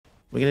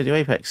We're going to do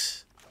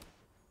Apex.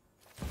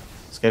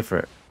 Let's go for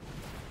it.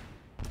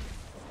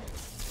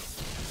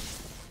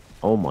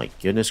 Oh my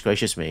goodness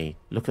gracious me.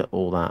 Look at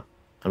all that.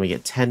 And we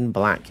get 10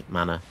 black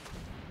mana.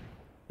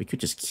 We could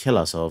just kill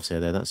ourselves here,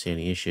 though. That's the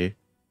only issue.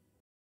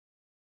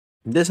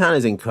 This hand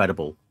is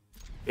incredible.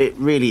 It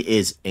really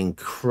is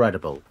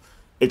incredible.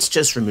 It's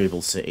just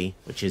removal city,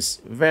 which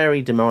is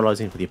very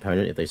demoralizing for the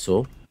opponent if they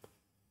saw.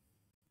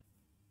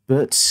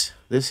 But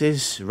this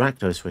is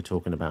Rakdos we're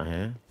talking about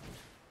here.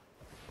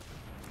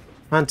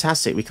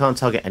 Fantastic. We can't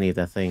target any of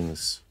their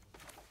things.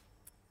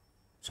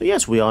 So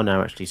yes, we are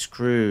now actually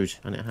screwed.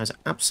 And it has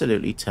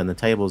absolutely turned the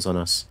tables on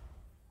us.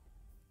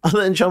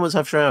 Other enchantments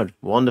have Shroud.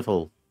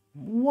 Wonderful.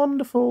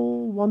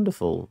 Wonderful.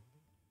 Wonderful.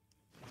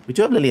 We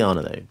do have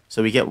Liliana, though.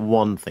 So we get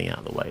one thing out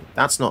of the way.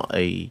 That's not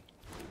a...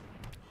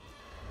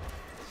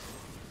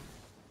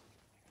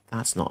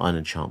 That's not an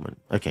enchantment.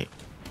 Okay.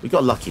 We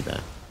got lucky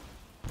there.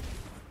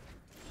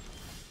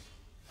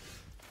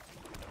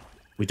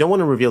 We don't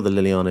want to reveal the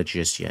Liliana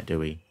just yet, do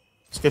we?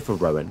 Let's go for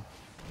Rowan.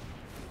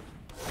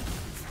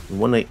 We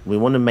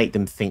want to make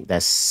them think they're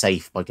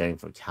safe by going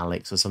for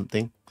Calyx or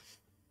something.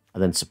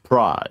 And then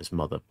surprise,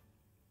 mother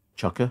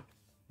chucker.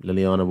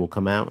 Liliana will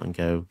come out and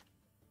go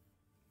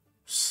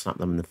slap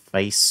them in the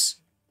face.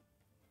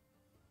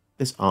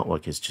 This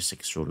artwork is just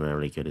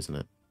extraordinarily good, isn't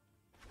it?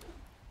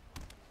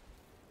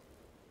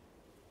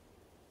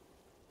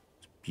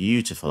 It's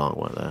beautiful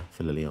artwork there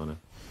for Liliana.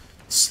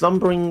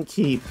 Slumbering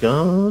Keep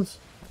Guard.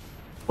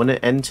 When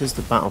it enters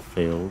the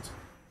battlefield...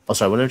 Oh,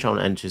 sorry, when an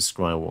enchantment enters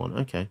Scry 1.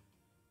 Okay.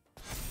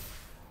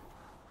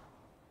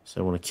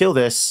 So we want to kill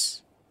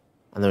this,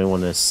 and then we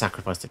want to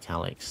sacrifice the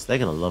Calyx. They're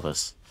going to love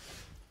us.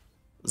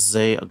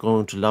 They are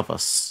going to love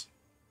us.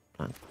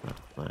 Blank, blank,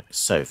 blank.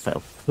 So,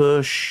 fatal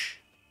push.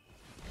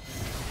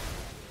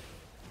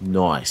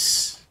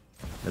 Nice.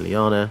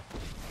 Liliana.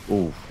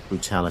 Ooh,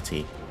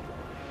 brutality.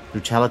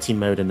 Brutality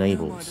mode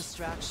enabled. No more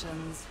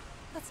distractions.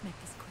 Let's make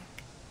this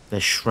quick.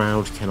 Their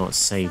shroud cannot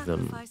save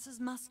them.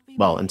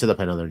 Well, until they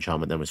play another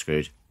enchantment, then we're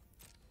screwed.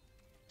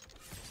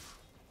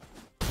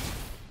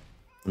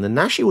 And the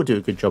Nashi will do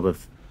a good job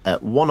of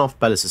one-off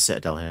Bellis'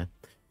 Citadel here.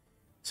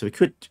 So we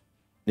could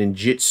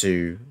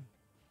ninjutsu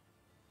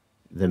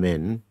them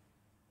in.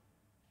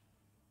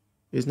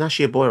 Is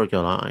Nashi a boy or a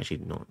girl? I'm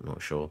actually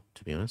not sure,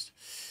 to be honest.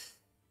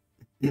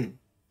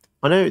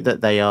 I know that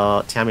they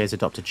are Tamiya's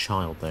adopted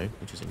child, though,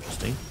 which is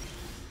interesting.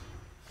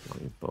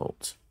 Lightning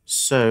bolt.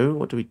 So,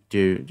 what do we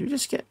do? Do we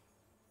just get...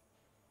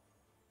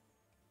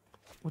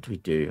 What do we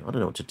do? I don't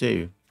know what to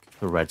do.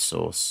 For red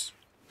source.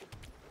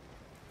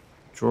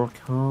 Draw a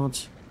card.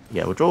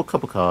 Yeah, we'll draw a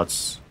couple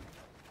cards.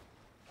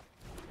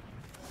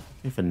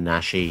 Go for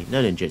Nashi.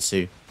 No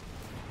ninjutsu.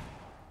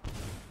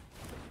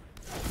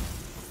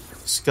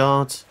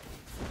 Discard.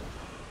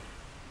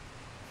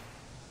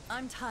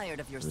 I'm tired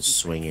of your And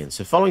swing in.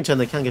 So following turn,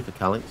 they can go for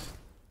Calyx.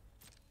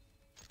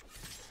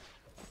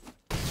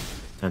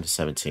 Down to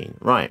 17.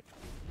 Right.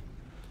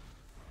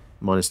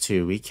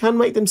 -2. We can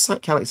make them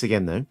sack Calyx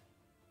again, though.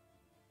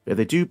 But if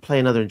they do play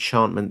another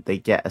enchantment, they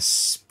get a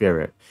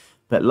spirit.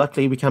 But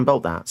luckily, we can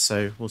bolt that,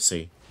 so we'll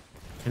see.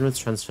 Kenrith's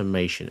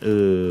transformation.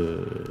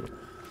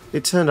 They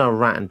turned our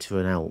rat into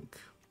an elk.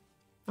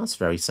 That's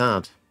very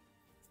sad.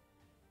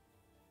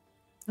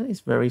 That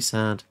is very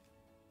sad.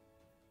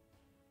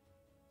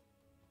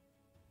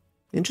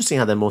 Interesting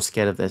how they're more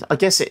scared of this. I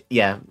guess it,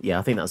 yeah,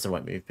 I think that's the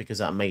right move because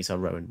that makes our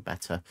Rowan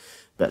better.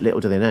 But little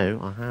do they know,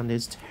 our hand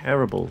is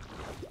terrible.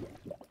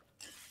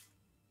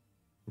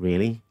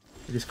 Really?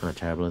 It is kind of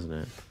terrible, isn't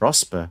it?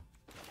 Prosper.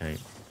 Okay,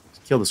 let's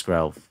kill the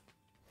Skrelv.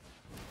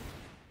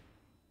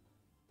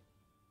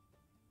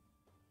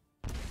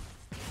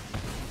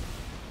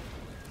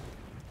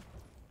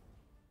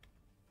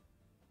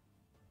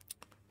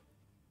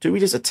 Do we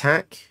just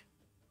attack?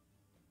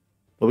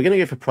 Well, we're going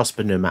to go for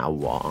Prosper no matter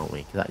what, aren't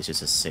we? Because that is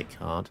just a sick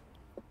card.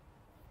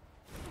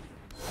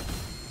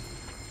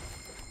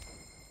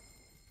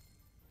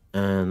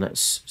 And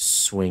let's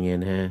swing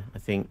in here, I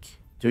think.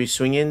 Do we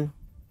swing in?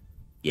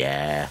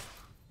 Yeah.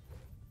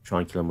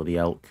 Try and kill him with the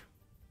Elk.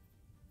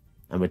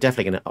 And we're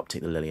definitely going to uptick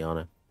the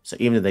Liliana. So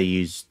even if they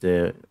use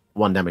the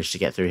 1 damage to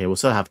get through here, we'll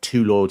still have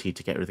 2 loyalty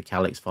to get rid of the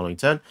Calyx following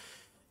turn.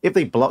 If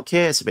they block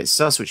here, it's a bit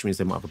sus, which means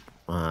they might have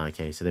a...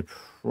 okay, so they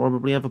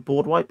probably have a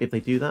board wipe if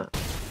they do that.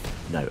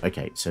 No,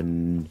 okay, so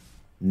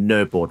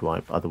no board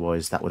wipe.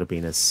 Otherwise, that would have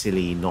been a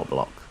silly not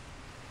block.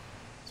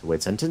 It's a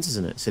weird sentence,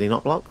 isn't it? Silly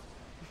not block?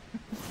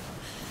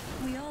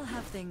 We all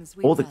have things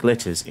we All the value.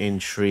 glitters,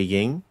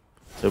 intriguing.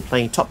 So we're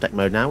playing top deck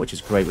mode now, which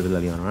is great with the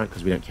Liliana, right?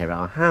 Because we don't care about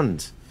our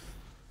hand.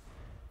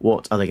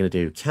 What are they going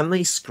to do? Can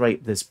they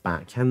scrape this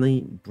back? Can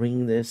they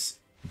bring this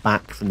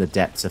back from the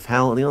depths of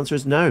hell? And the answer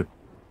is no.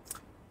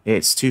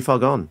 It's too far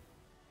gone.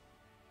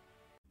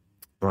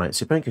 Right,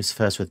 so opponent goes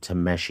first with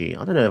Tameshi.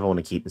 I don't know if I want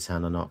to keep this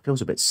hand or not. It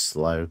feels a bit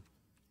slow.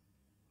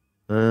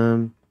 I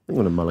think I'm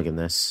going to mulligan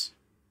this.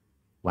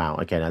 Wow,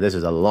 okay, now this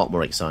is a lot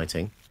more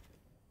exciting.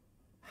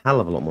 Hell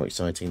of a lot more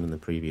exciting than the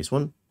previous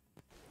one.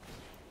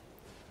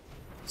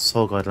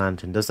 Soul Guide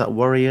Lantern. Does that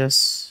worry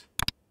us?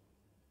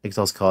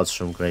 Exiles cards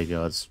from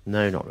graveyards.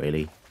 No, not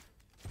really.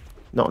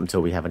 Not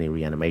until we have any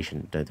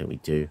reanimation. Don't think we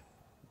do,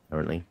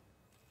 currently.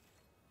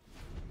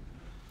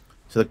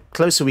 So the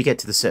closer we get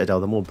to the Citadel,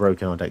 the more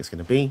broken our deck's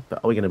going to be.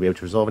 But are we going to be able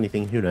to resolve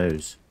anything? Who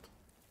knows?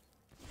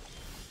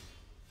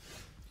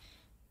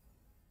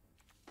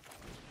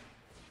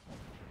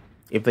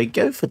 If they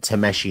go for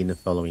Tameshi in the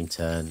following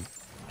turn,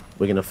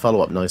 we're going to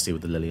follow up nicely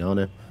with the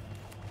Liliana.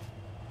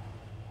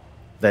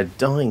 They're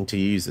dying to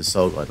use the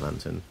Soul Guide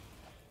Lantern.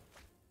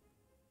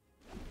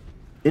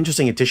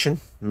 Interesting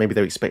addition. Maybe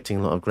they're expecting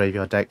a lot of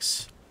graveyard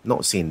decks.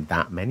 Not seeing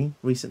that many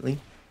recently.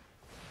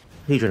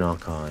 Hedron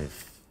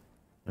Archive.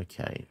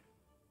 Okay.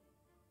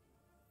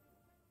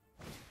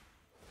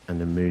 And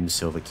the Moon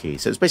Silver Key.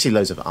 So it's basically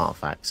loads of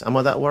artifacts. Am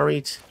I that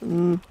worried?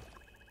 Not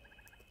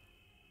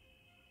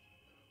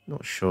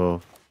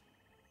sure.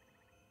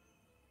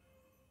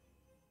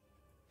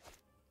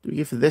 Do we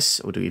go for this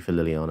or do we go for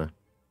Liliana?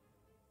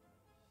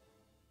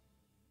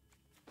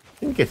 I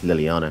think we go for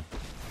Liliana.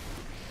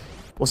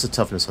 What's the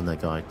toughness on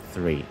that guy?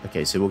 3.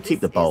 Okay, so we'll keep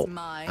the bolt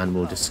and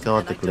we'll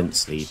discard the glint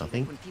sleeve, I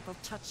think.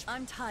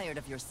 I'm tired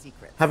of your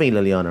secrets. Having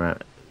Liliana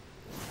out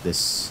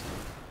this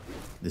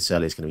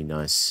early is going to be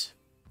nice.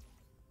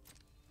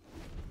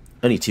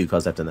 Only 2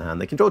 cards left in the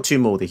hand. They can draw 2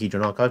 more with the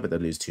Hedron Archive, but they'll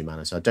lose 2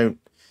 mana. So I don't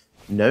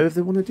know if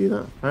they want to do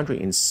that.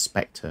 Foundry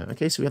Inspector.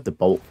 Okay, so we have the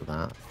bolt for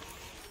that.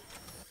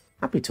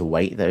 Happy to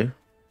wait, though.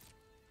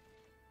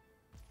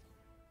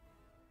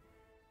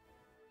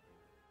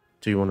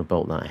 Do you want to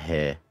bolt that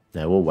here?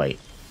 No, we'll wait.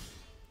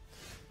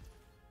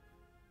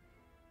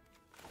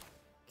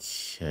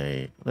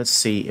 Okay, let's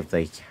see if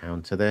they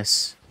counter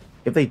this.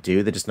 If they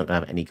do, they're just not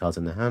going to have any cards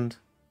in their hand.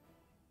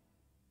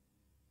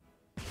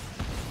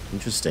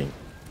 Interesting.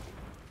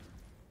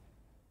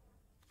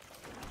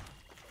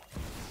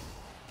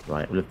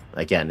 Right, well,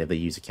 again, if they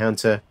use a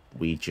counter,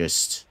 we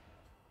just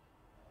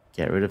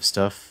get rid of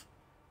stuff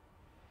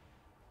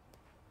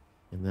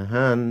in their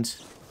hand.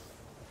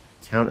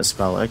 Counter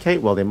spell. Okay,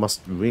 well, they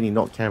must really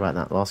not care about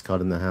that last card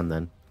in their hand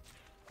then.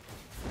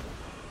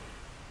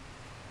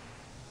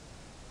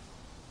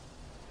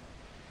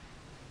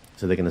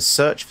 So they're going to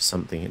search for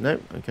something. No,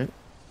 okay.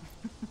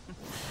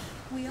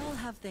 We all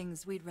have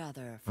things we'd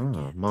rather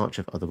forget. Ah, March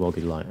of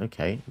Otherworldly Light.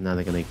 Okay, now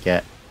they're going to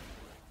get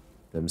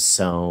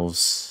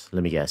themselves...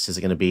 Let me guess. Is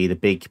it going to be the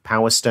big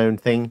Power Stone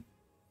thing?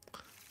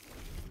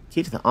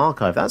 Key to the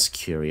Archive. That's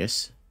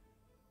curious.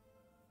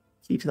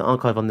 Key to the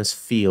Archive on this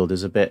field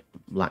is a bit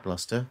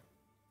lackluster.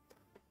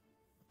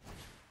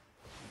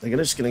 They're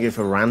just going to go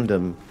for a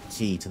random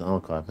key to the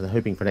Archive. They're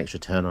hoping for an extra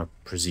turn, I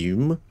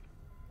presume.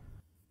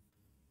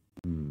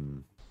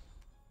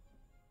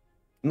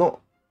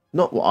 Not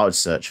what I would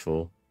search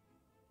for.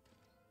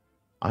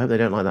 I hope they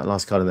don't like that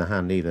last card in their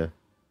hand either.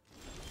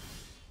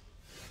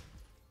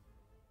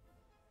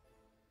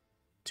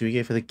 Do we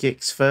go for the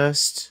Gix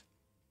first?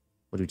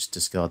 Or do we just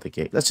discard the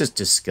Gix? Let's just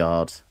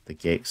discard the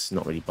Gix.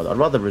 Not really bothered. I'd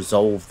rather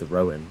resolve the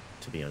Rowan,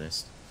 to be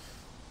honest.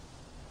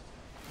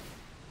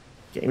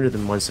 Getting rid of the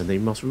Mindstone. They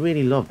must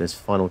really love this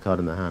final card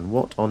in their hand.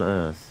 What on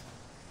earth?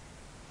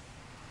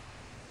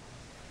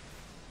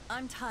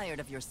 I'm tired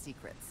of your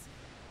secrets.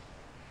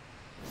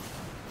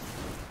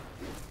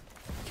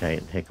 Okay,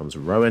 and here comes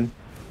Rowan.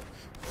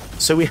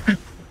 So we have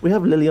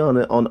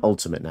Liliana on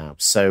ultimate now.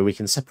 So we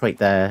can separate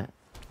their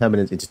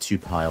permanents into 2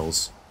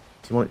 piles.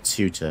 Do you want it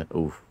tutor?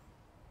 Ooh.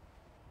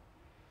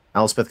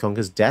 Elspeth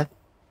Conquers Death,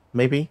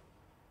 maybe?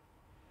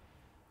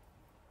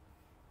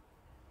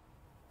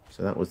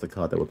 So that was the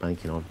card that we're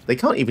banking on. They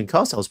can't even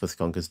cast Elspeth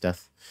Conquers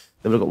Death.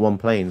 They've only got 1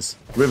 planes.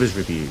 Rivers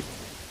Review.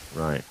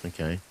 Right,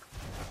 okay.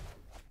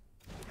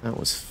 That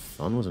was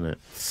fun, wasn't it?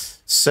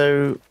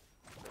 So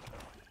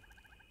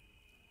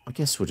I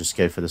guess we'll just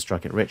go for the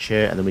Strike It Rich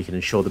here, and then we can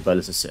ensure the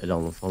bonus of Citadel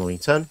on the following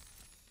turn.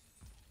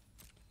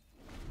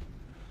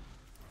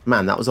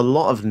 Man, that was a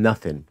lot of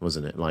nothing,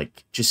 wasn't it?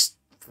 Like, just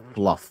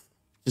fluff.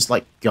 Just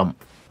like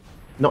gump.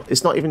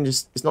 It's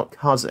not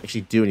cards that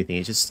actually do anything.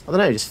 It's just, I don't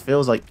know, it just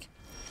feels like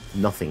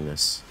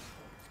nothingness.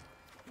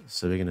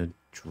 So we're going to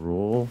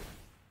draw.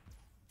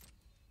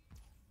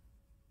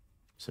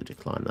 So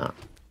decline that.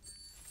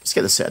 Let's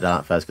get the Citadel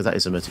out first, because that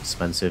is the most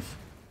expensive.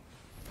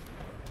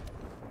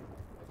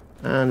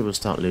 And we'll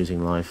start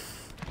losing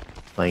life.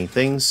 Playing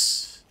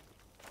things.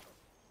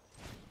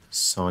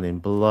 Sign in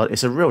blood.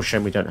 It's a real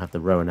shame we don't have the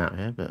Rowan out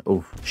here, but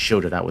oh,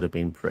 shielded out would have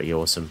been pretty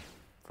awesome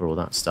for all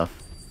that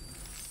stuff.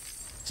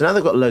 So now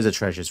they've got loads of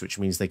treasures, which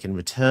means they can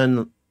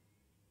return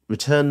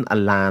a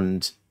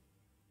land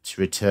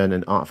to return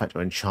an artifact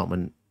or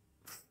enchantment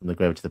from the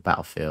grave to the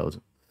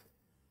battlefield.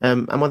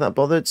 Am I that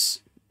bothered?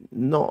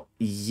 Not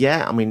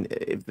yet. I mean,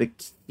 if the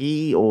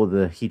key or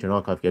the Hedron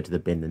Archive go to the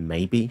bin, then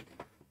maybe.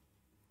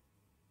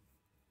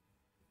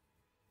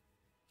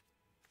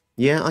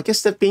 Yeah, I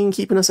guess they've been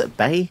keeping us at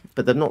bay,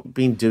 but they've not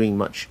been doing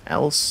much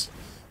else.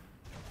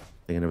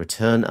 They're going to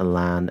return a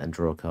land and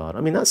draw a card.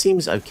 I mean, that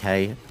seems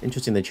okay.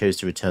 Interesting they chose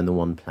to return the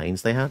 1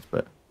 planes they had,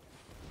 but...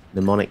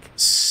 Mnemonic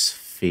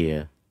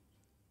Sphere.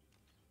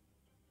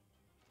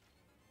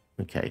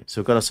 Okay, so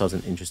we've got ourselves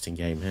an interesting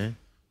game here.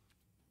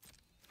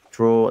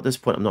 Draw. At this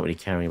point, I'm not really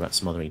caring about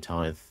Smothering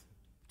Tithe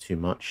too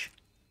much.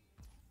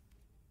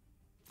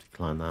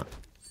 decline that.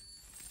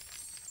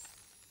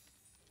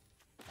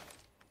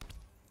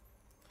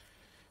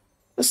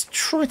 Let's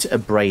try to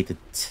abrade the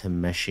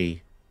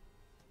Tameshi.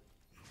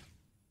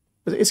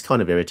 But it is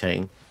kind of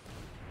irritating.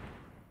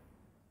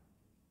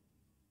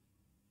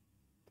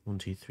 1,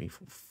 2, 3,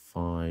 4,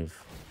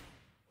 5.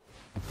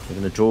 They're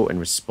going to draw in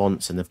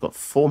response, and they've got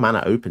 4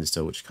 mana open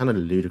still, which is kind of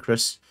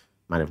ludicrous.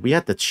 Man, if we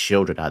had the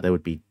Shieldred out, they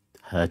would be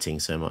hurting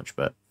so much,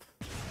 but...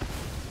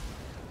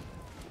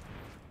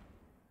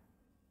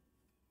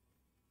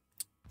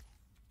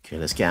 Okay,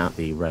 let's get out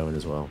the Rowan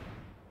as well.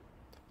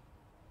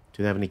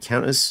 Do they have any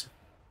counters?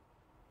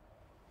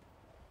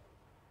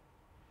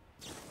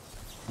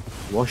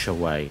 Wash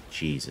away.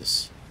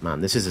 Jesus. Man,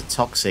 this is a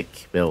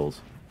toxic build.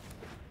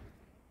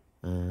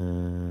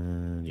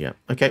 Yeah,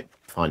 okay,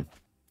 fine.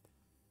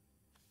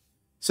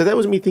 So that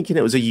was me thinking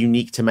it was a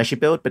unique Tameshi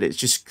build, but it's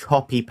just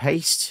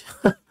copy-paste.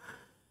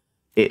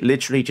 It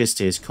literally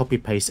just is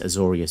copy-paste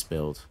Azorius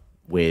build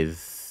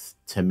with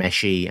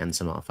Tameshi and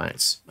some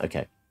artifacts.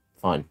 Okay,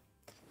 fine.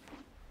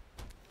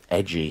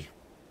 Edgy.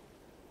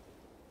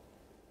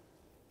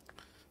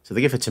 So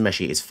the gift for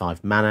Tameshi is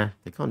 5 mana.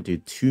 They can't do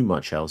too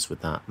much else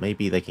with that.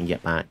 Maybe they can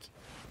get back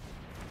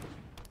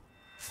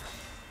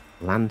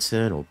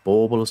Lantern or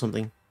Bauble or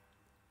something.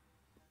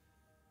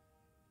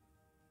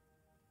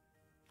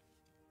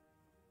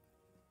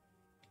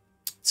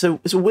 So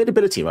it's a weird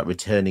ability, right?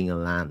 Returning a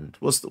land.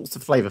 What's the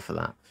flavour for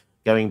that?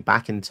 Going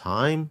back in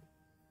time?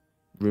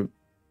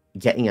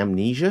 Getting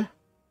amnesia?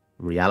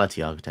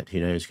 Reality Architect, who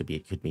knows? Could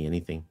be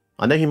anything.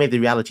 I know he made the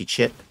reality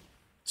chip,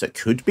 so it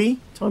could be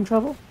time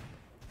travel.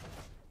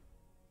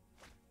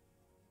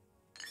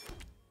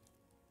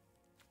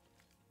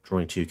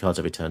 Drawing 2 cards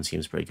every turn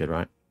seems pretty good,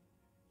 right?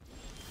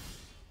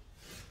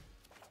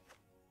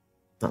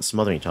 That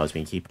Smothering Tide's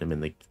been keeping him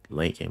in the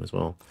late game as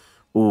well.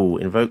 Ooh,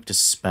 Invoke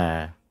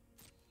Despair.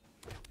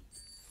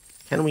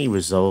 Can we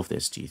resolve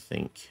this, do you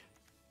think?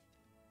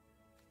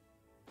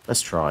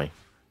 Let's try.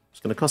 It's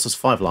going to cost us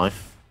 5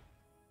 life.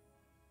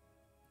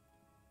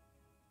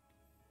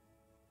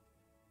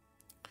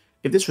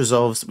 If this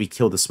resolves, we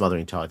kill the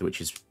Smothering Tide,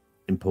 which is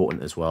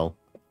important as well.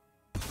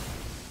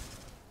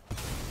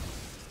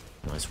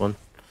 Nice one.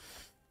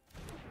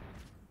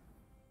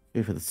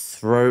 Go for the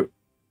throat.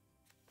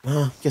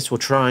 Guess we'll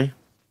try.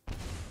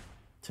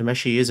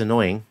 Tameshi is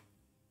annoying.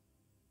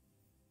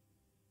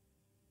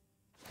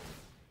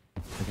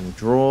 We're going to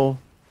draw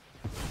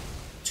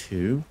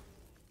 2.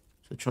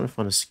 So trying to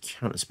find a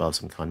counter spell of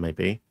some kind,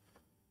 maybe.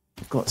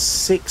 We've got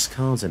 6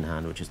 cards in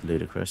hand, which is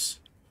ludicrous.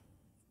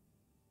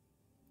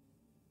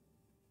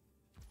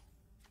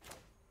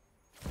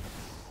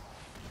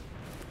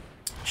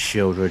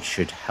 Shieldred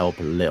should help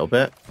a little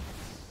bit.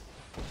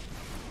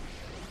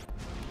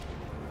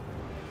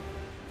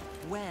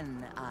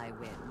 When I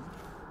win,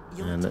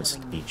 And let's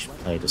each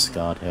play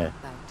discard here.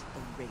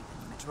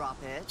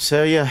 Drop it.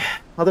 So yeah,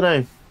 I don't know.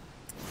 I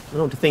don't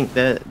know what to think.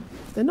 They're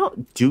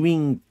not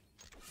doing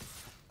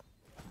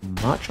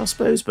much, I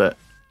suppose, but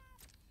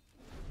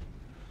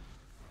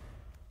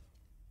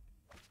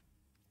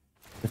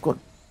they've got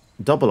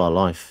double our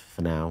life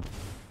for now.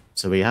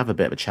 So we have a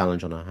bit of a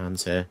challenge on our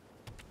hands here.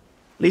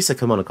 At least they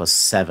come on and cost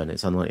 7.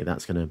 It's unlikely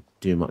that's going to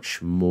do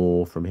much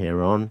more from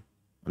here on.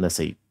 Unless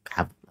they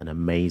have an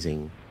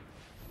amazing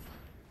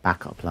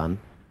backup plan.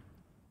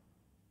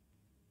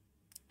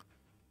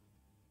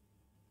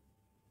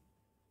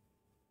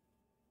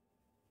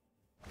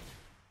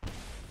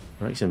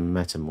 Reaction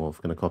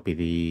Metamorph. Going to copy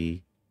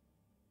the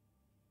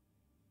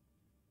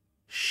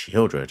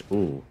Shieldred.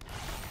 Ooh,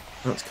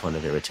 that's kind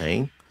of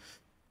irritating.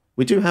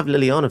 We do have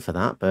Liliana for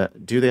that,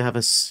 but do they have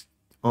a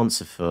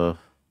answer for...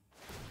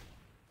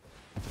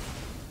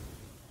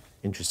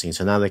 Interesting.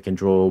 So now they can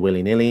draw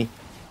willy-nilly.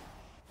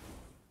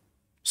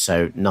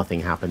 So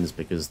nothing happens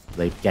because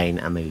they gain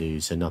and they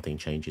lose, so nothing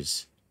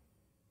changes.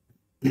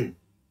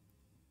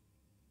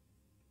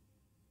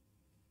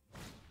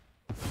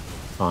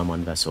 Farm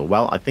 1 vessel.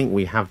 Well, I think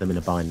we have them in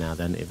a bind now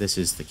then, if this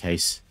is the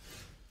case.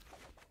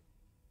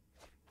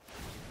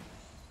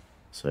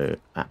 So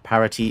at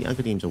parity,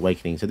 Uncle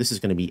Awakening. So this is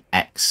going to be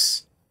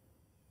X.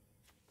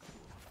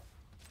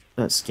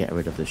 Let's get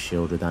rid of the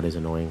shield. That is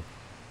annoying.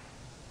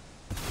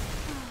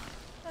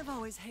 I've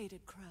always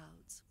hated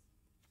crowds.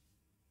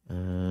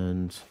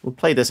 And we'll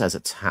play this as a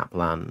tap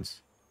land.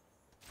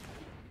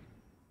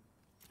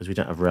 Because we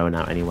don't have Rowan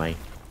out anyway.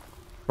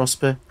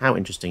 Prosper. How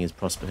interesting is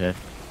Prosper here?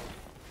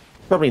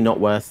 Probably not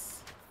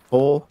worth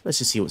 4. Let's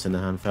just see what's in the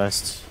hand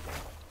first.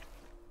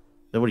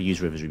 They already use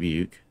River's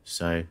Rebuke,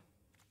 so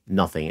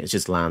nothing. It's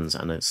just lands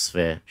and a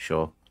sphere,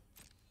 sure.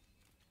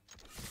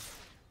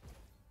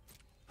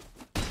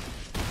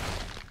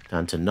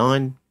 Down to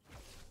 9.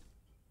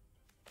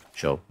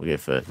 Sure, we'll go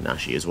for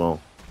Nashi as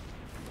well.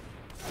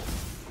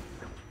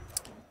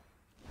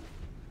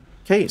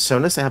 Okay, so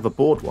unless they have a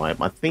board wipe,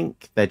 I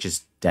think they're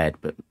just dead.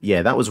 But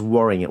yeah, that was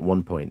worrying at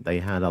one point. They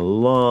had a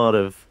lot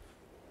of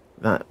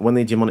that when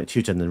they demonic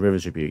tutor and the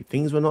River's Rebuke.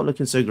 Things were not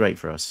looking so great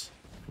for us.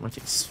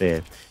 Chromatic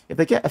Sphere. If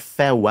they get a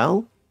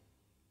Farewell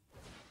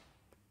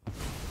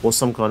or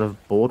some kind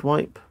of board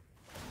wipe,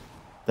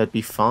 they'd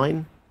be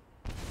fine.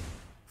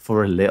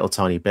 for a little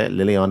tiny bit.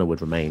 Liliana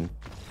would remain.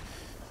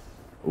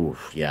 Ooh,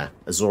 yeah.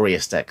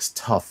 Azorius deck's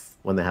tough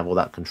when they have all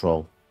that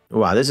control.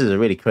 Wow, this is a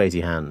really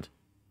crazy hand.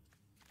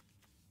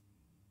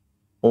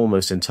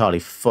 Almost entirely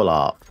full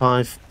art.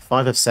 Five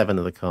of 7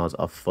 of the cards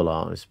are full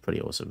art. It's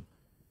pretty awesome.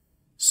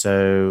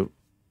 So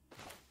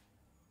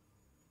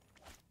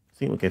I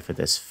think we'll go for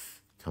this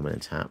coming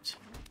and tapped.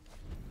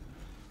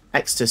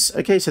 Extus.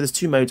 Okay, so there's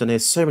 2 modes on here.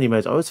 So many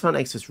modes. I always found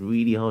Extus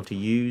really hard to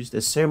use.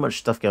 There's so much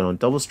stuff going on.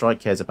 Double Strike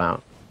cares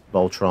about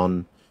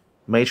Voltron.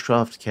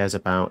 Magecraft cares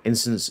about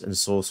instants and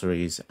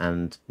sorceries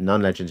and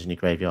non-legends in your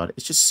graveyard.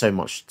 It's just so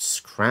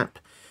much crap.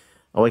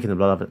 Awaken the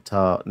Blood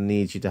Avatar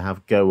needs you to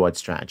have go-wide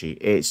strategy.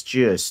 It's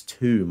just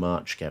too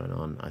much going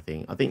on, I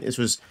think. I think this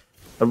was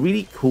a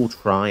really cool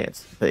try,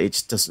 but it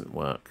just doesn't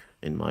work,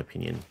 in my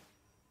opinion.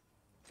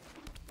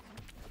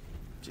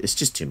 It's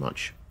just too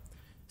much.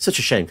 Such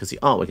a shame, because the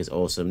artwork is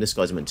awesome. This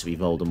guy's meant to be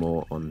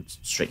Voldemort on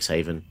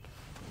Strixhaven.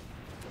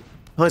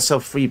 Kitesail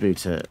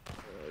Freebooter.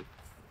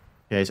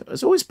 Okay, so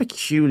it's always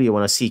peculiar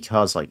when I see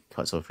cards like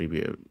Kitesail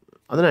Freebooter.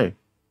 I don't know.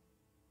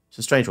 It's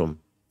a strange one.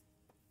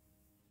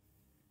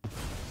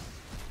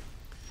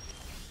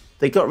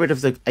 They got rid of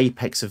the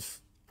Apex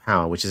of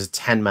Power, which is a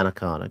 10 mana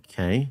card.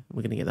 Okay,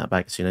 we're going to get that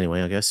back soon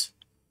anyway, I guess.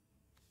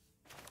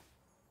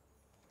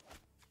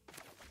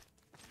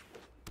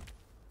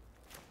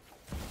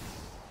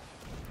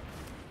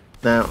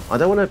 Now, I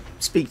don't want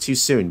to speak too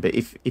soon, but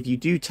if you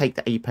do take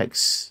the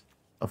Apex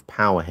of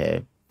Power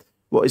here,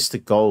 what is the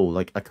goal?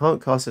 Like, I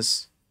can't cast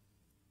this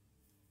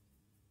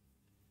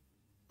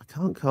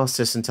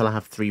until I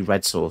have 3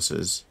 red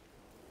sources.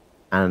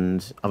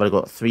 And I've only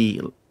got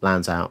 3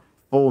 lands out.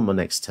 4 on my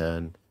next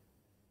turn.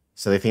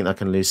 So they think I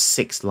can lose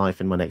 6 life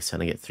in my next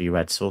turn and get 3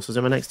 red sources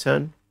in my next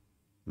turn?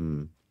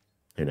 Who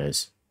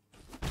knows?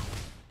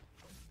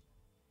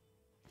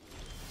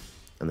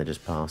 And they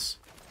just pass.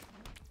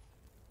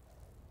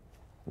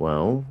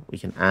 Well, we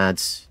can add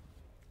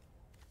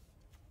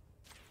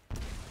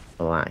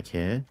black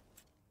here.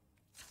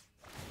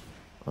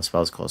 Our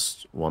spells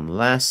cost 1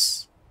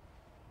 less.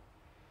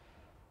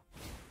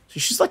 So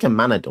she's like a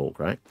mana dog,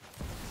 right?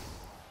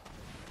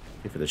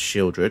 Go for the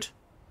Shieldred.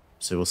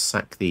 So we'll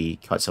sack the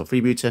Kitesail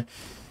Freebooter.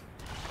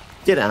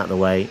 Get it out of the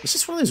way. It's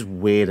just one of those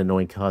weird,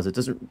 annoying cards. It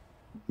doesn't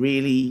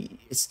really...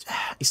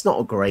 It's not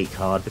a great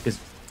card, because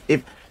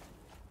if...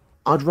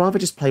 I'd rather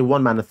just play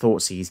 1 mana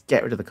Thoughtseize,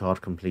 get rid of the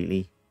card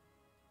completely.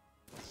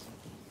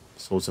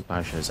 Swords of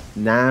Passions.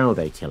 Now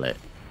they kill it.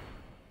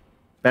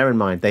 Bear in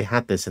mind, they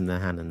had this in their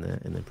hand in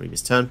the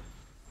previous turn.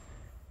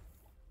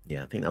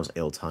 Yeah, I think that was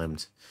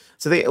ill-timed.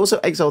 So they also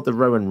exiled the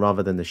Rowan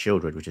rather than the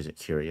Shieldred, which is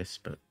curious,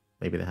 but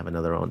maybe they have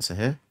another answer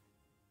here.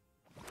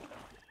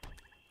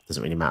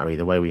 Doesn't really matter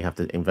either way. We have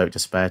to invoke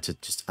Despair to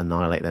just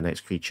annihilate their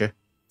next creature.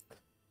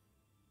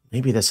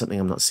 Maybe there's something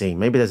I'm not seeing.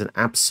 Maybe there's an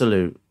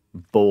absolute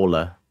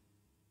baller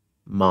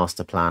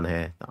master plan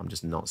here that I'm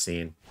just not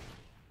seeing.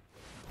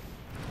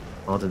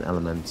 Ardent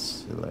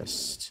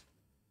Elementalist.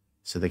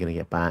 So they're going to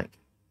get back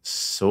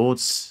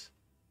swords.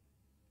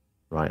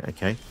 Right,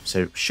 okay.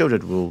 So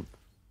Shieldred will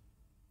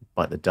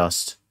bite the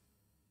dust.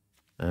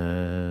 Guess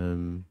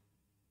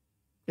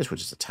we'll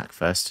just attack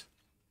first.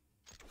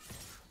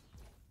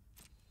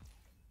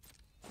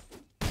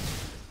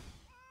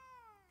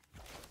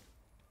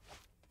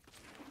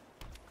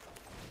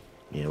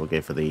 Yeah, we'll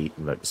go for the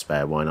Invoke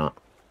Despair, why not?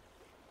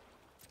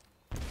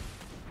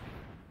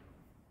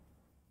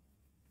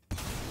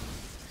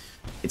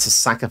 It's a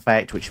sack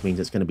effect, which means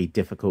it's going to be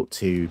difficult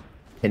to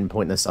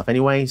pinpoint this stuff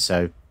anyway,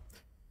 so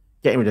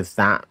getting rid of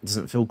that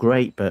doesn't feel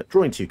great, but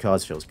drawing 2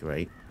 cards feels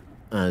great,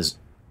 as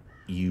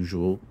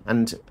usual.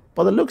 And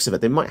by the looks of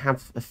it, they might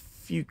have a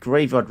few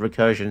Graveyard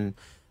Recursion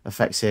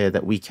effects here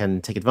that we can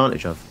take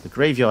advantage of. The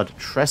Graveyard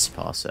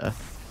Trespasser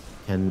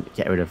can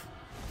get rid of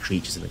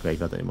creatures in the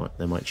graveyard that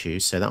they might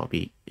choose, so that would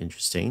be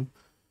interesting.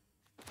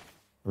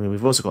 I mean,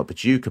 we've also got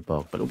Bajuka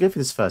Bog, but we'll go for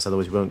this first,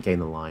 otherwise we won't gain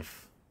the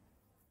life.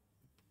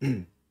 Yeah,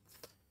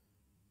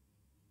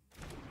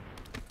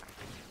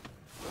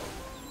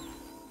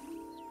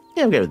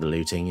 we'll go with the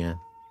looting, yeah.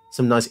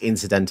 Some nice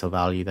incidental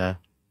value there.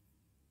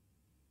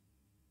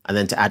 And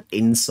then to add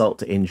insult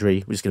to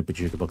injury, we're just going to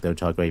Bajuka Bog the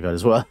entire graveyard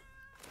as well.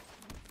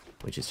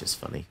 Which is just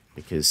funny,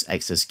 because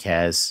Exodus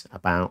cares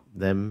about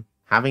them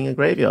having a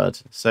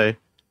graveyard, so...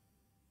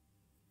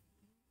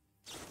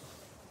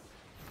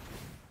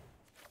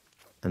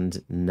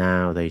 And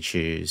now they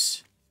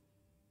choose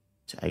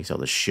to exile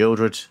the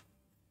Shieldred.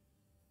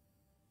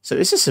 So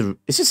is this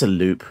a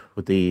loop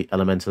with the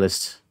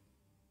Elementalist?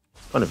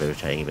 Kind of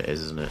irritating if it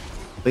is, isn't it?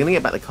 They're going to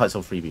get back the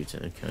Kitesail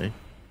Freebooter, okay.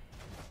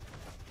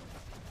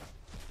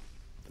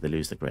 They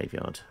lose the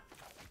graveyard.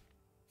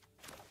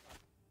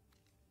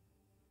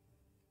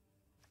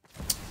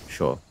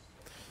 Sure.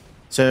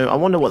 So I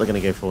wonder what they're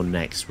going to go for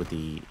next with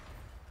the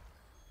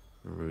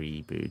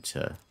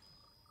Rebooter.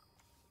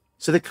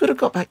 So they could have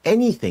got back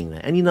anything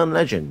there, any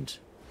non-legend.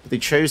 But they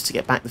chose to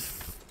get back the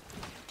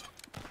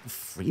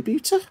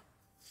Freebooter?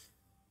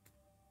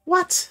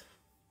 What?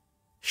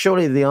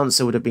 Surely the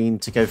answer would have been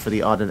to go for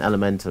the Ardent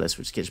Elementalist,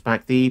 which gets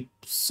back the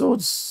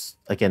Swords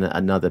again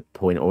another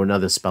point or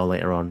another spell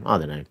later on. I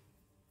don't know.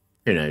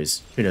 Who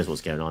knows? Who knows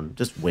what's going on?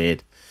 Just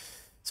weird.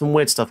 Some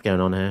weird stuff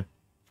going on here.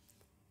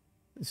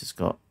 This has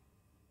got...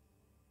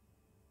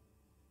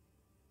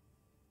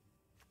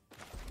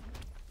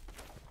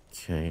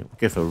 Okay, we'll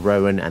go for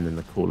Rowan and then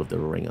the Call of the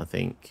Ring, I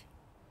think.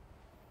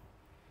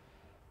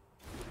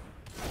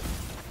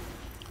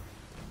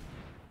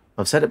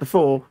 I've said it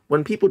before,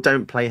 when people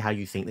don't play how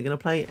you think they're going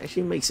to play, it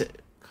actually makes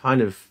it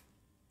kind of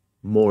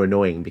more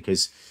annoying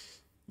because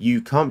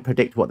you can't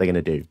predict what they're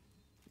going to do.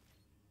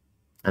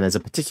 And there's a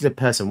particular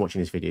person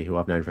watching this video who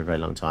I've known for a very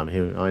long time,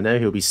 who I know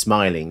he'll be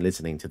smiling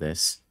listening to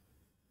this.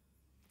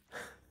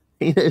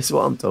 He knows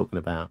what I'm talking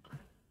about.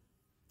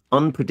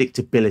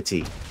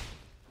 Unpredictability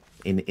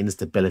in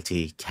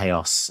instability,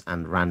 chaos,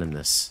 and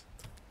randomness.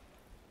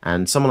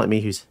 And someone like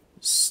me who's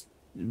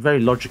very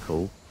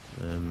logical...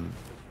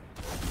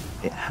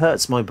 it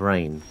hurts my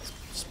brain.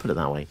 Just put it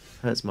that way. It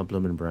hurts my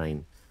blooming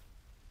brain.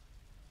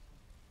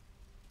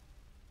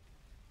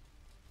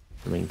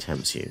 The ring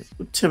tempts you.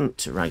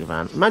 Tempt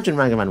Ragavan. Imagine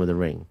Ragavan with a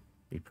ring.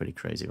 Be pretty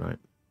crazy, right?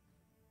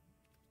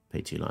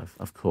 Pay 2 life.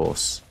 Of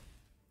course.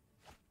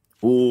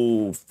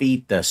 Ooh,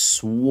 feed the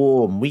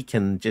swarm. We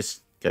can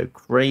just go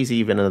crazy.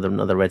 Even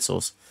another red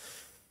source.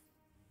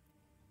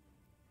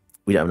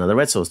 We don't have another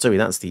red source, do we?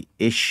 That's the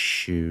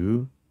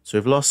issue. So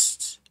we've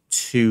lost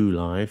 2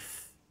 life.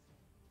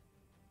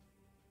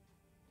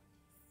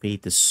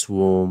 Feed the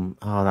swarm.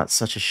 Oh, that's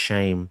such a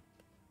shame.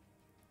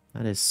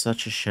 That is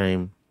such a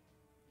shame.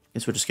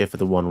 Guess we'll just go for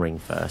the 1 ring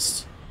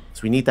first.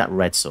 So we need that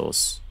red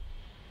sauce.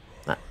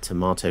 That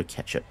tomato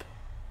ketchup.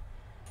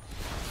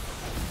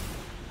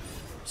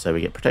 So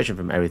we get protection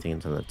from everything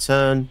until the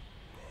turn.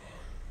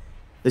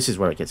 This is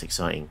where it gets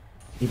exciting.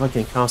 If I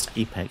can cast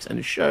Apex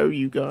and show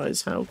you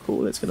guys how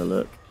cool it's going to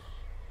look.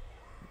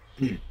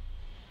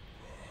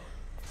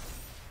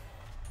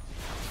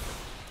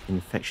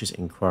 Infectious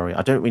Inquiry.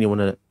 I don't really want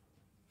to...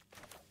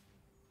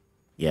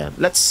 Yeah,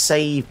 let's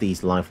save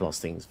these life loss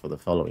things for the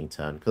following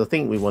turn because I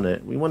think we want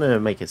to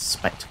make a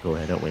spectacle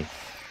here, don't we?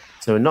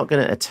 So we're not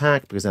going to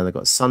attack because now they've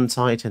got Sun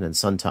Titan, and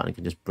Sun Titan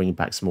can just bring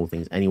back small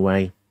things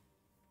anyway.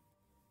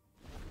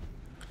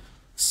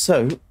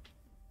 So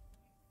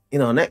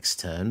in our next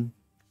turn,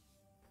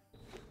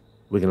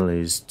 we're going to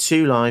lose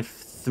 2 life,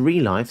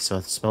 3 life, so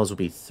our spells will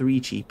be 3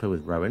 cheaper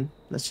with Rowan.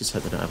 Let's just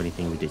hope they don't have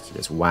anything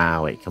ridiculous.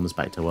 Wow, it comes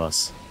back to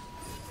us.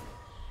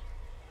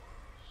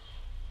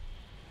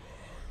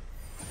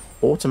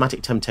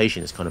 Automatic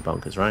Temptation is kind of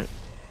bonkers, right?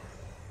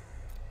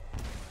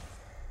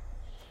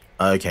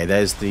 Okay,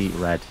 there's the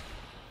red.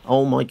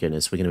 Oh my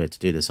goodness, we're going to be able to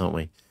do this, aren't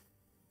we?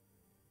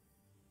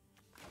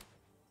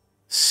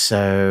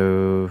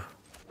 So...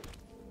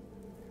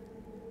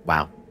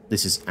 Wow,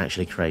 this is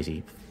actually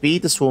crazy.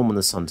 Feed the swarm on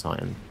the Sun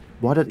Titan.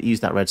 Why did it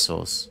use that red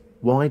sauce?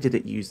 Why did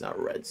it use that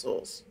red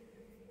sauce?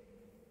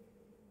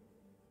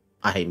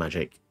 I hate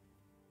magic.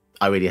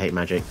 I really hate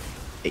magic.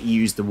 It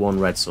used the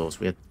 1 red sauce.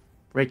 We had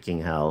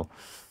freaking hell.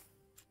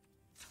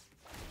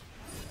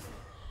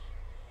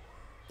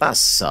 That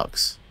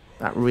sucks.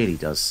 That really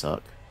does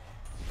suck.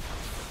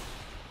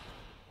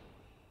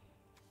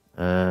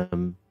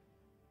 2.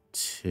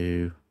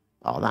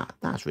 Oh,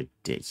 that's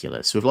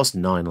ridiculous. We've lost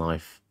 9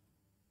 life.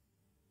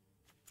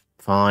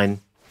 Fine.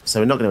 So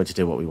we're not going to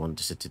do what we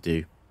wanted to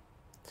do.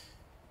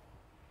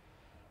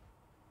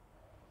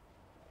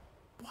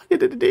 Why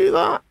did it do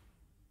that?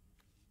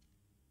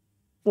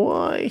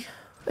 Why?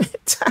 It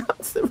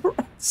tapped the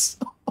red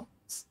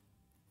sauce.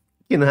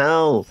 Fucking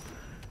hell.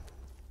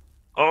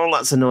 Oh,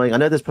 that's annoying. I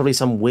know there's probably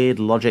some weird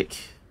logic.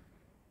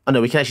 Oh, no,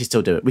 we can actually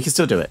still do it. We can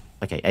still do it.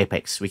 Okay,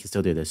 Apex. We can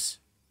still do this.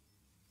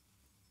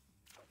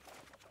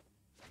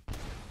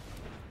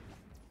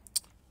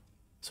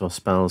 So our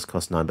spells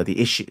cost 9. But the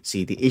issue...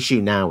 See, the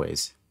issue now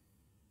is...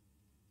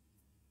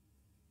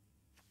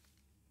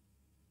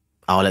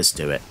 Oh, let's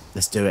do it.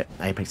 Let's do it.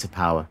 Apex of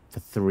Power for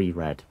 3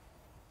 red.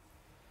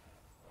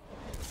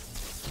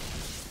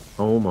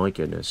 Oh, my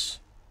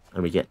goodness.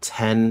 And we get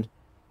 10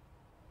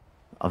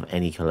 of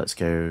any colour. Let's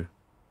go...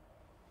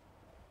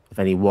 Of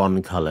any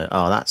 1 colour.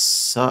 Oh, that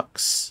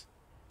sucks.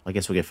 I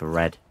guess we'll go for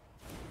red.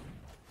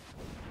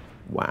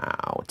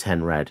 Wow,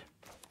 10 red.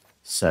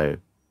 So,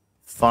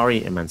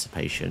 Fiery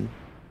Emancipation.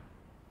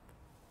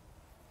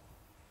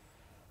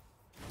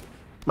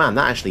 Man,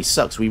 that actually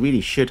sucks. We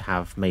really should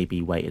have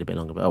maybe waited a bit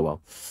longer, but oh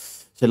well.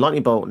 So,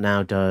 Lightning Bolt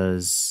now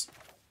does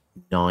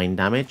 9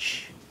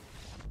 damage.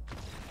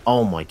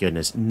 Oh my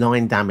goodness,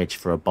 9 damage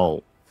for a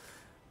bolt.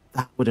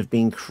 That would have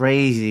been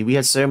crazy. We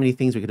had so many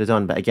things we could have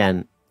done, but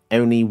again...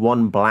 Only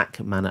 1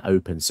 black mana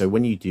open. So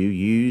when you do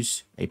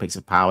use Apex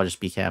of Power, just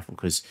be careful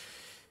because,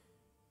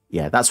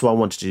 yeah, that's what I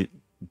wanted to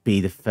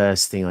be the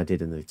first thing I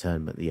did in the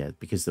turn. But yeah,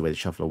 because of the way the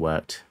shuffler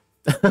worked.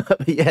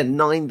 But yeah,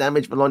 9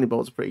 damage for Lightning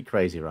Bolt's pretty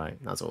crazy, right?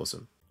 That's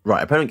awesome.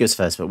 Right, opponent goes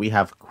first, but we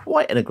have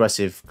quite an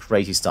aggressive,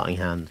 crazy starting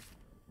hand.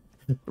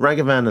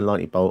 Ragavan and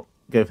Lightning Bolt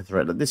go for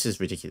threat. This is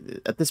ridiculous.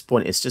 At this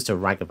point, it's just a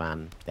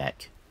Ragavan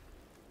deck.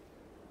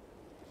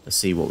 Let's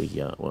see what we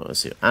get. Well,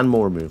 let's see. And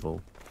more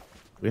removal.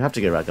 We have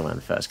to go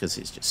Ragavan first because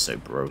it's just so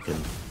broken.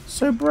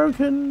 So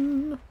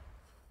broken.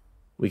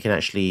 We can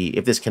actually,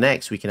 if this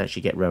connects, we can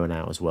actually get Rowan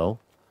out as well.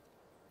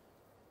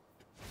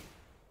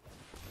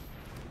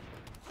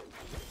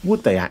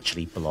 Would they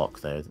actually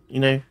block, though? You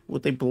know,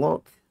 would they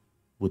block?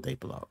 Would they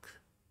block?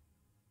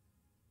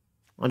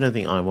 I don't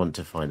think I want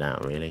to find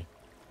out, really.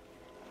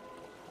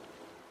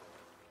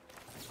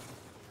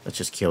 Let's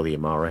just kill the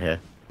Amara here.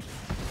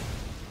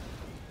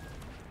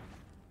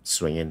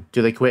 Swing in.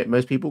 Do they quit?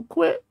 Most people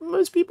quit.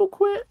 Most people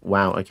quit.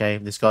 Wow, okay.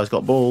 This guy's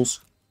got balls.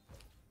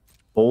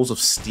 Balls of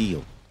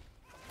steel.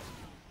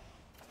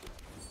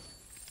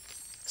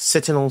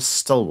 Sentinel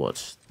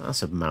Stalwart.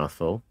 That's a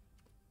mouthful.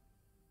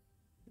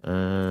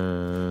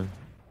 You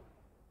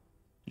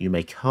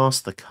may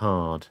cast the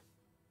card.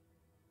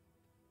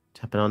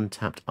 Tap an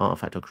untapped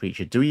artifact or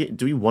creature. Do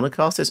we want to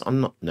cast this?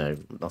 I'm not. No,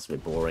 that's a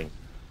bit boring.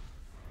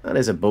 That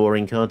is a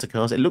boring card to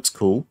cast. It looks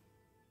cool.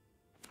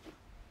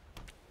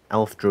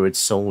 Elf Druid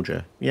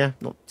Soldier. Yeah,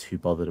 not too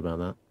bothered about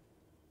that.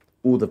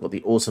 Oh, they've got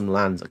the awesome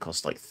lands that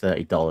cost like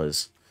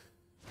 $30.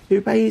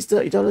 Who pays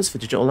 $30 for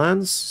digital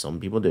lands? Some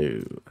people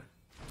do.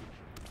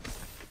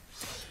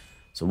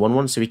 So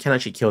 1/1, so we can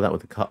actually kill that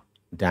with a cut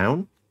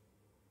down.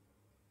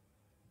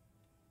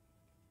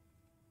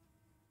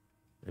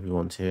 If we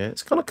want to.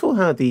 It's kind of cool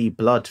how the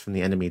blood from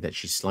the enemy that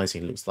she's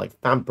slicing looks like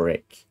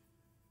fabric.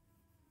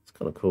 It's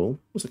kind of cool.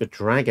 Looks like a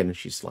dragon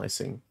she's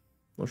slicing.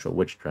 Not sure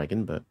which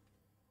dragon, but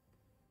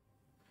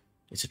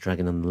it's a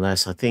dragon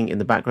nonetheless. I think in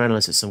the background,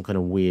 unless it's some kind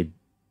of weird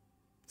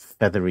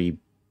feathery...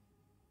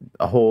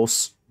 a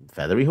horse.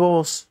 Feathery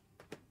horse.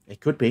 It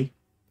could be.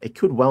 It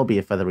could well be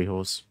a feathery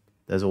horse.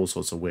 There's all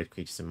sorts of weird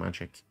creatures in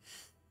Magic.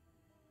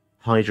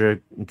 Hydra,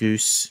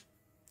 goose,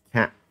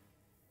 cat,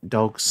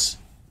 dogs,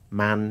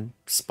 man,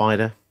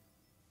 spider,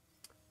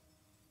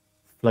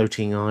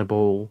 floating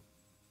eyeball,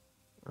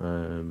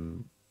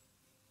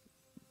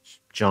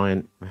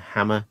 giant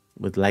hammer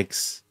with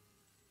legs,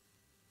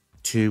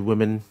 2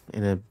 women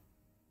in a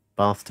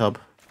bathtub,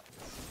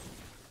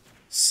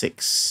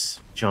 6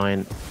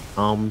 giant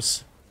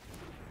arms.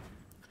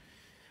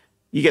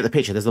 You get the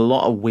picture. There's a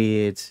lot of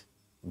weird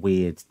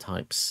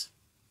types.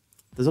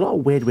 There's a lot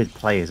of weird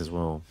players as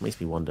well.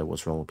 Makes me wonder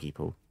what's wrong with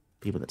people.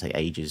 People that take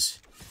ages.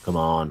 Come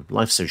on,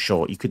 life's so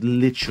short. You could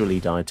literally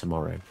die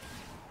tomorrow.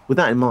 With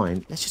that in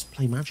mind, let's just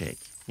play Magic.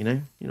 You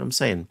know what I'm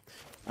saying?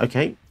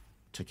 Okay,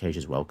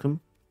 Tokasia's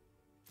welcome.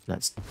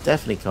 Let's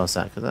definitely cast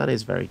that because that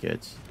is very good.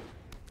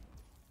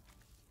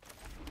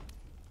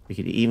 We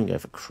could even go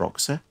for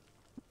Croxer,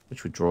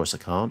 which would draw us a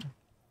card.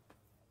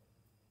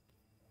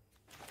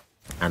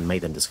 And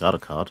make them discard a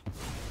card.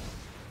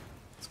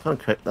 It's kind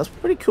of that's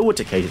pretty cool with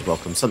Tokasia's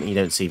welcome. Something you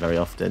don't see very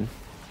often.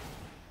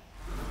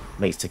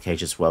 Makes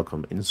Tokasia's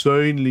welcome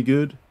insanely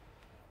good.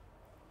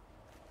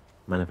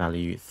 Mana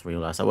value 3 or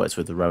less. That works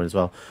with the Rowan as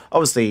well.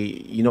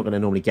 Obviously, you're not going to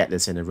normally get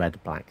this in a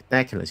red-black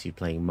deck unless you're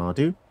playing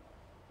Mardu.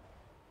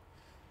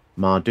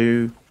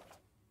 Mardu.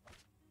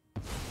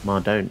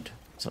 Mardon't.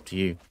 It's up to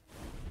you.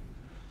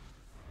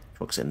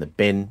 Chucks it in the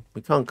bin.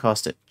 We can't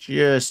cast it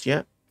just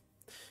yet.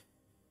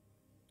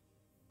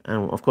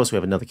 And of course we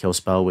have another kill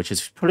spell, which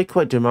is probably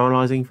quite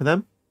demoralizing for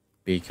them.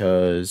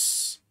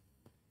 Because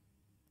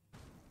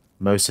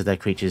most of their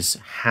creatures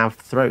have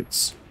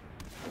throats.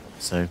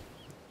 So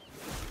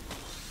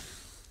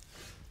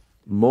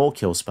more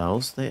kill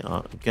spells. They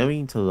are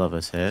going to love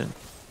us here.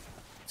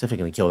 Definitely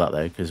going to kill that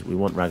though, because we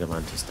want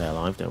Ragavan to stay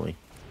alive, don't we?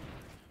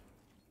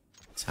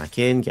 Attack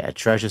in, get a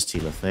treasure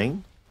stealer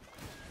thing.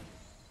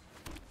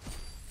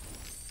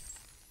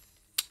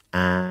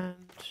 And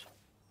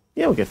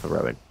yeah, we'll go for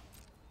Rowan.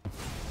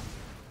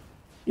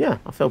 Yeah,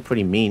 I felt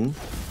pretty mean,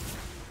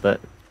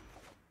 but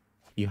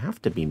you have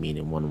to be mean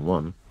in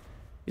 1-1.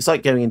 It's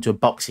like going into a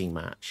boxing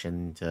match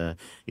and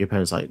your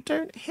opponent's like,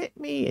 don't hit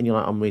me. And you're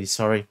like, I'm really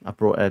sorry. I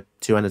brought a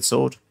 2-handed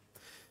sword.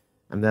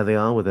 And there they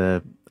are with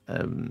a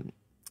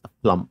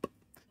flump.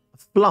 A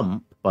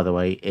flump, by the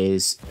way,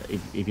 is,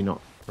 if you're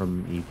not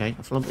from the UK,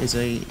 a flump is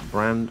a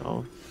brand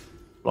of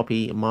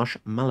floppy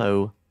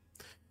marshmallow.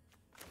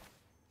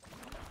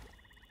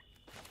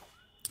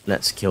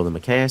 Let's kill the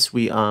Machias.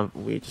 We're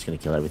just going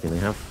to kill everything they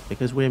have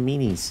because we're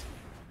meanies.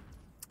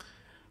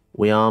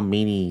 We are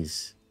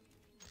meanies.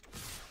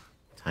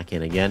 Attack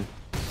in again.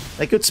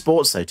 They're good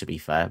sports though, to be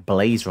fair.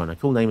 Blaze Runner,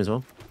 cool name as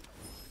well.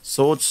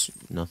 Swords,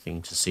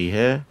 nothing to see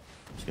here.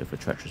 Let's go for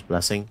Treacherous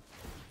Blessing.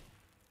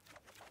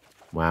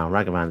 Wow,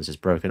 Ragavan's is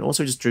broken.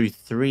 Also just drew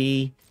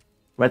 3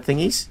 red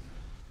thingies.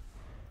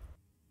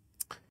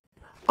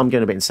 I'm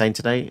going a bit insane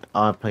today.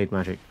 I've played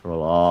Magic for a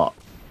lot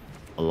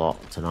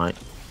tonight.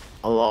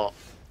 A lot.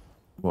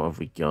 What have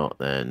we got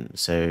then?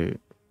 So,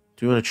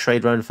 do we want to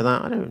trade round for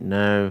that? I don't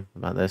know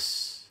about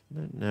this. I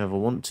don't know if I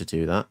want to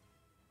do that.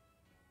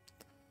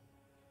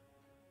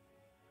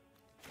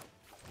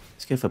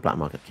 Let's go for Black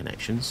Market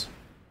Connections.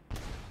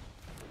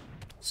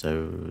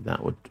 So,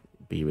 that would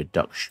be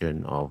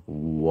reduction of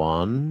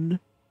 1.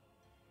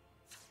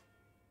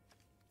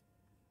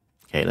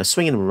 Okay, let's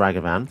swing in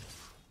Ragavan.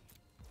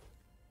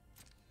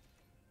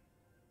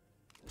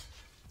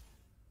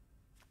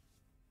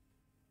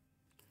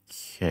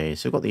 Okay,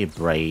 so we've got the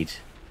Abrade.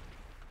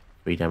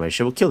 3 damage.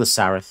 So we'll kill the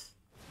Sarith.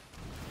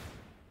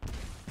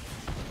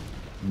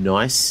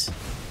 Nice.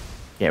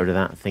 Get rid of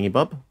that thingy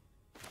bob.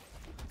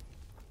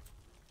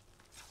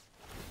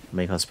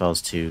 Make our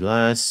spells 2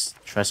 less.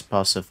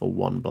 Trespasser for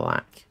 1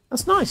 black.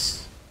 That's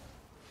nice.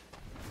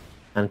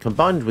 And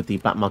combined with the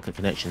black market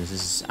connections,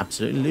 this is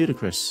absolutely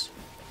ludicrous.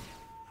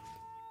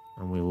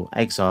 And we will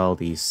exile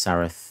the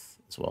Sareth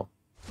as well.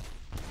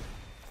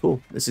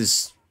 Cool. This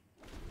is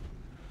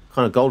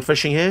kind of gold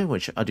fishing here,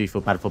 which I do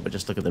feel bad for, but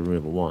just look at the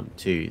removal. 1,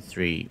 2,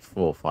 3,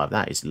 4, 5.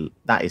 That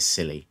is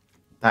silly.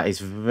 That is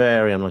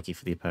very unlucky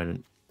for the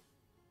opponent.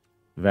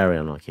 Very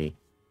unlucky.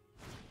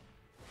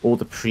 All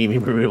the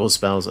premium removal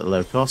spells at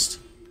low cost.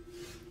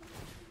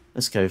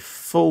 Let's go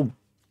full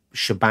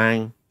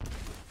shebang.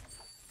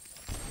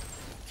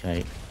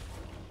 Okay.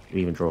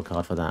 We even draw a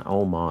card for that.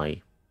 Oh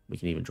my. We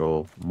can even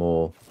draw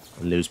more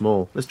and lose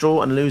more. Let's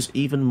draw and lose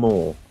even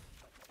more.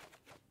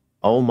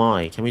 Oh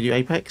my. Can we do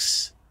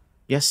Apex?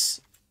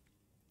 Yes.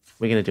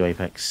 We're going to do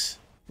Apex.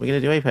 We're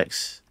going to do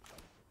Apex.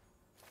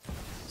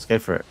 Let's go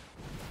for it.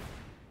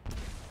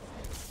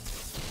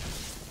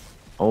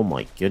 Oh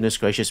my goodness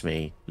gracious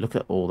me. Look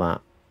at all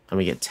that. And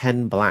we get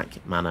 10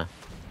 black mana.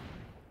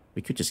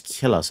 We could just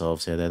kill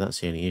ourselves here, though. That's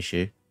the only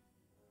issue.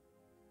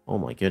 Oh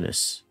my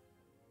goodness.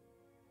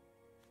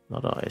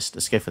 Not artist.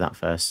 Let's go for that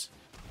first.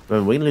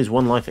 But we're going to lose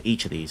 1 life for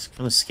each of these.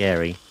 Kind of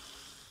scary.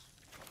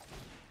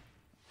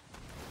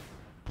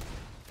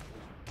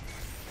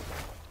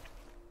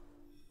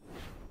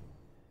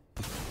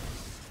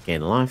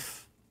 Gain life.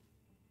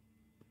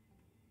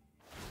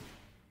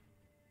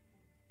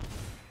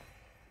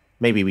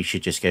 Maybe we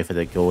should just go for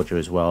the Gorger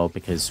as well,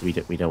 because we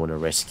don't want to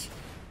risk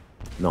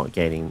not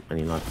gaining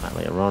any life back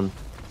later on.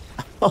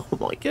 Oh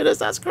my goodness,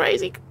 that's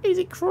crazy,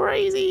 crazy,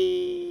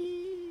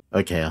 crazy.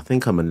 Okay, I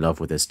think I'm in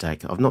love with this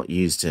deck. I've not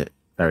used it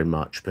very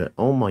much, but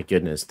oh my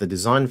goodness, the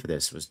design for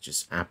this was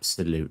just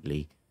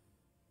absolutely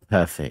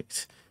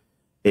perfect.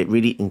 It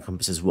really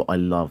encompasses what I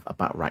love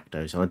about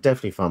Rakdos, and I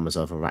definitely find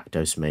myself a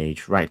Rakdos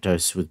mage.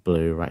 Rakdos with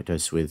blue,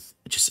 Rakdos with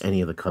just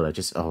any other colour.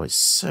 Just, oh, it's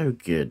so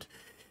good.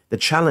 The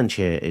challenge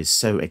here is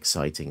so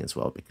exciting as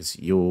well, because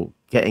you're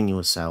getting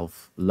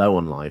yourself low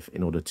on life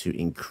in order to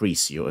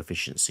increase your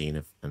efficiency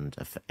and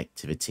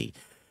effectivity.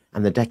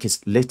 And the deck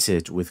is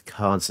littered with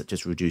cards that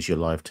just reduce your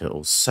life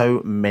total.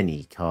 So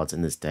many cards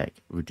in this deck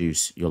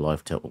reduce your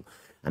life total.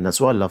 And that's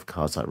why I love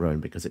cards like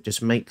Rowan, because it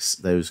just makes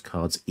those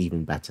cards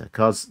even better.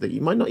 Cards that you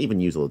might not even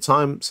use all the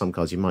time, some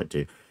cards you might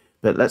do.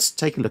 But let's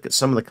take a look at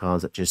some of the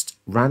cards that just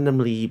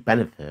randomly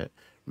benefit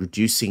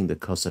reducing the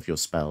cost of your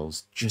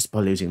spells just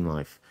by losing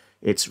life.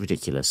 It's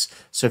ridiculous.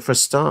 So for a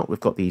start, we've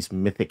got these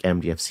mythic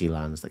MDFC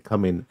lands that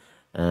come in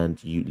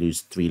and you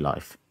lose 3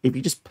 life. If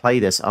you just play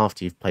this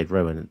after you've played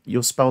Rowan,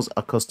 your spells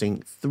are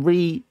costing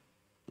 -3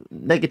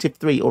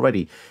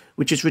 already,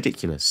 which is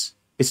ridiculous.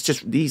 It's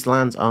just, these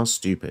lands are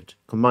stupid.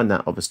 Combine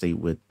that, obviously,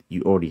 with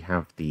you already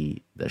have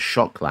the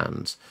shock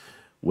land,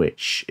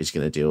 which is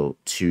going to deal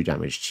 2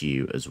 damage to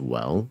you as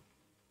well.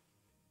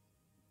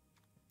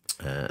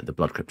 The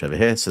Blood Crypt over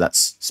here, so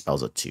that's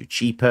spells are 2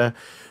 cheaper.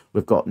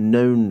 We've got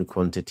known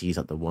quantities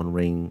like the 1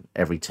 ring.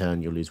 Every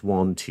turn you'll lose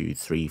 1, 2,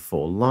 3,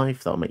 4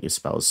 life. That'll make your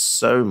spells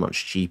so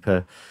much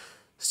cheaper.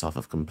 Staff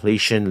of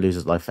Completion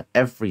loses life for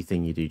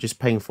everything you do. Just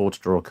paying 4 to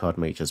draw a card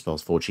makes your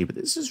spells 4 cheaper.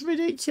 This is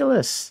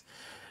ridiculous.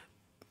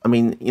 I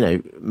mean, you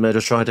know,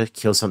 Murder Strider,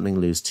 kill something,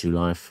 lose 2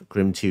 life.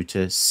 Grim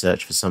Tutor,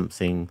 search for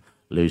something,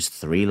 lose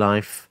 3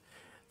 life.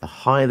 The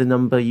higher the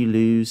number you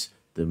lose,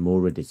 the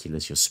more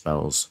ridiculous your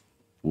spells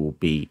will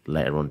be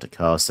later on to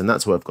cast. And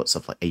that's where I've got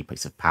stuff like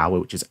Apex of Power,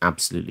 which is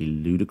absolutely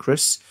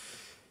ludicrous.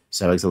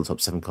 So exile the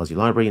top 7 cards of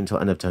your library. Until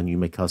end of turn, you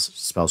may cast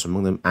spells from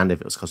among them, and if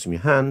it was cast from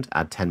your hand,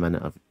 add 10 mana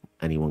of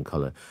any one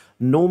colour.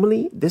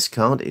 Normally, this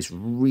card is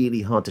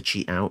really hard to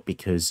cheat out,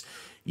 because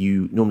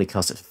you normally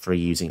cast it for free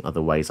using other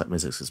ways like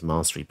Mizzix's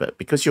Mastery, but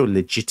because you're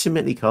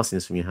legitimately casting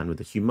this from your hand with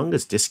a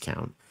humongous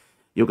discount,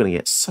 you're going to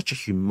get such a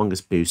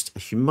humongous boost, a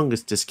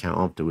humongous discount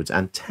afterwards,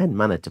 and 10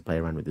 mana to play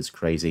around with is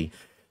crazy.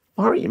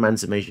 Fiery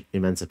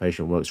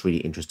Emancipation works really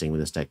interesting with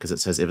this deck, because it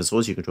says if a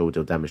source you control will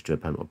deal damage to an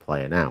opponent or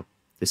player. Now,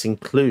 this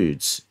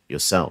includes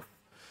yourself.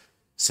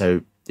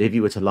 So if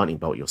you were to Lightning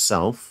Bolt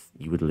yourself,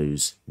 you would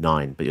lose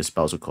 9, but your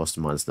spells would cost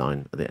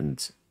 -9 at the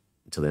end,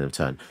 until the end of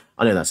turn.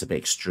 I know that's a bit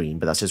extreme,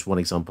 but that's just one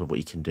example of what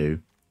you can do.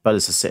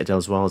 Ballas of Citadel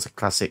as well is a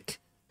classic,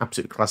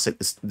 absolute classic.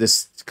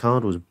 This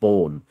card was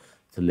born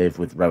to live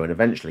with Rowan.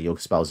 Eventually, your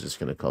spells are just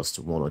going to cost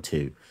 1 or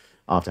 2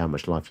 after how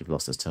much life you've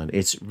lost this turn.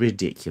 It's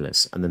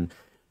ridiculous. And then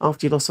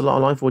after you've lost a lot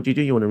of life, what do?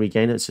 You want to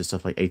regain it. So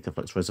stuff like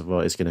Aetherflux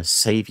Reservoir is going to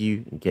save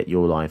you and get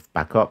your life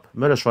back up.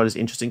 Murder Strider is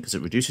interesting because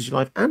it reduces your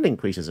life and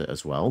increases it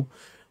as well,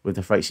 with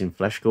the Phyrexian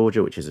Flesh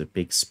Gorger, which is a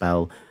big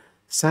spell.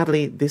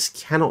 Sadly, this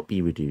cannot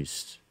be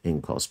reduced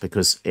in cost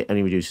because it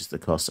only reduces the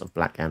cost of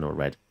black and or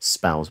red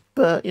spells.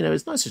 But, you know,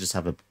 it's nice to just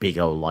have a big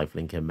old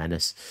lifelinker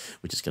menace,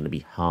 which is going to be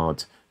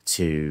hard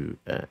to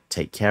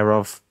take care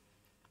of.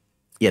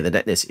 Yeah, the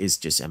deck list is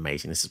just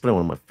amazing. This is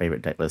probably one of my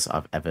favourite deck lists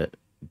I've ever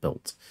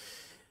built.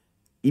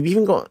 You've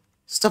even got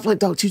stuff like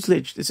Dark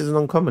Tutelage. This is an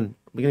uncommon.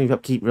 We're going to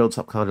keep real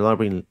top card in the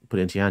library and put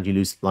it into your hand. You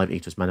lose life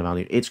equals mana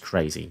value. It's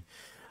crazy.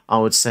 I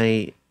would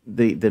say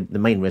the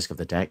main risk of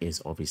the deck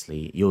is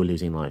obviously you're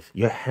losing life,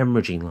 you're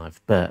hemorrhaging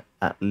life, but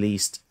at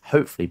least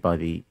hopefully by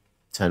the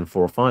turn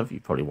 4 or 5 you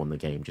probably won the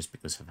game, just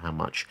because of how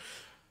much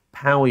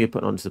power you're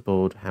putting onto the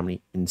board, how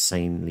many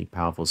insanely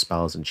powerful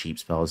spells and cheap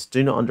spells.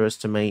 Do not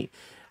underestimate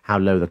how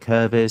low the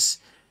curve is.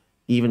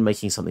 Even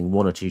making something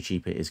 1 or 2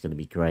 cheaper is going to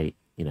be great,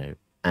 you know.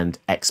 And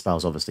X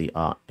spells obviously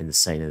are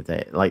insane in the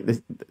day. Like,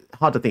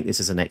 hard to think this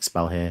is an X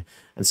spell here,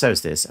 and so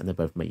is this, and they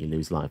both make you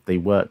lose life. They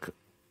work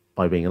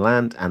by being a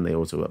land, and they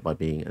also work by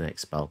being an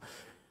X spell.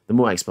 The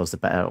more X spells, the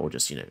better, or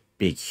just, you know,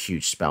 big,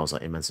 huge spells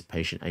like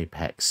Emancipation,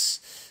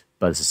 Apex,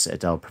 Birds of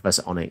Citadel,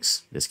 Professor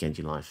Onyx. This gains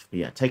you life. But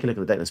yeah, take a look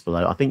at the deck list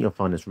below. I think you'll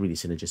find this really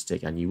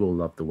synergistic, and you will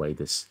love the way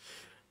this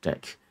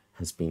deck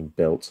has been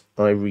built.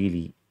 I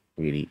really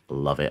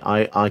love it.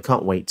 I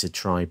can't wait to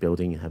try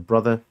building her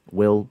brother,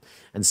 Will,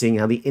 and seeing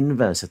how the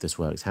inverse of this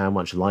works, how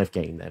much life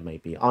gain there may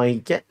be. I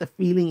get the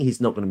feeling he's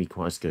not going to be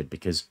quite as good,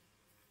 because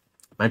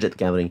Magic the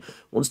Gathering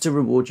wants to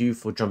reward you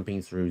for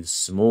jumping through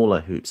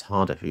smaller hoops,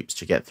 harder hoops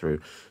to get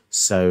through.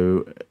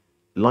 So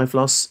life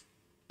loss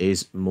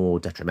is more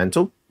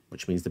detrimental,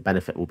 which means the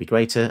benefit will be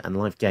greater, and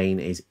life gain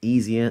is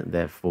easier,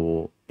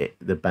 therefore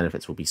the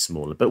benefits will be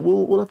smaller. But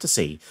we'll have to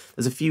see.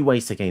 There's a few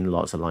ways to gain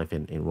lots of life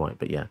in White,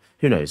 but yeah,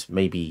 who knows?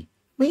 Maybe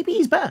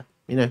he's better.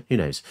 You know, who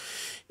knows?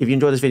 If you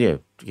enjoyed this video,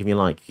 give me a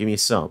like, give me a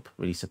sub.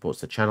 Really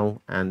supports the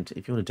channel. And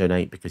if you want to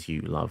donate because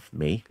you love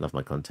me, love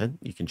my content,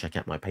 you can check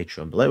out my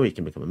Patreon below, where you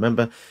can become a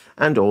member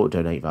and or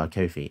donate via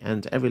Ko-fi.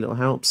 And every little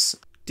helps.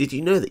 Did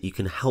you know that you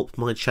can help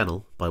my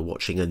channel by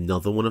watching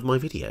another one of my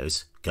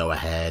videos? Go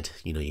ahead,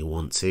 you know you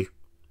want to.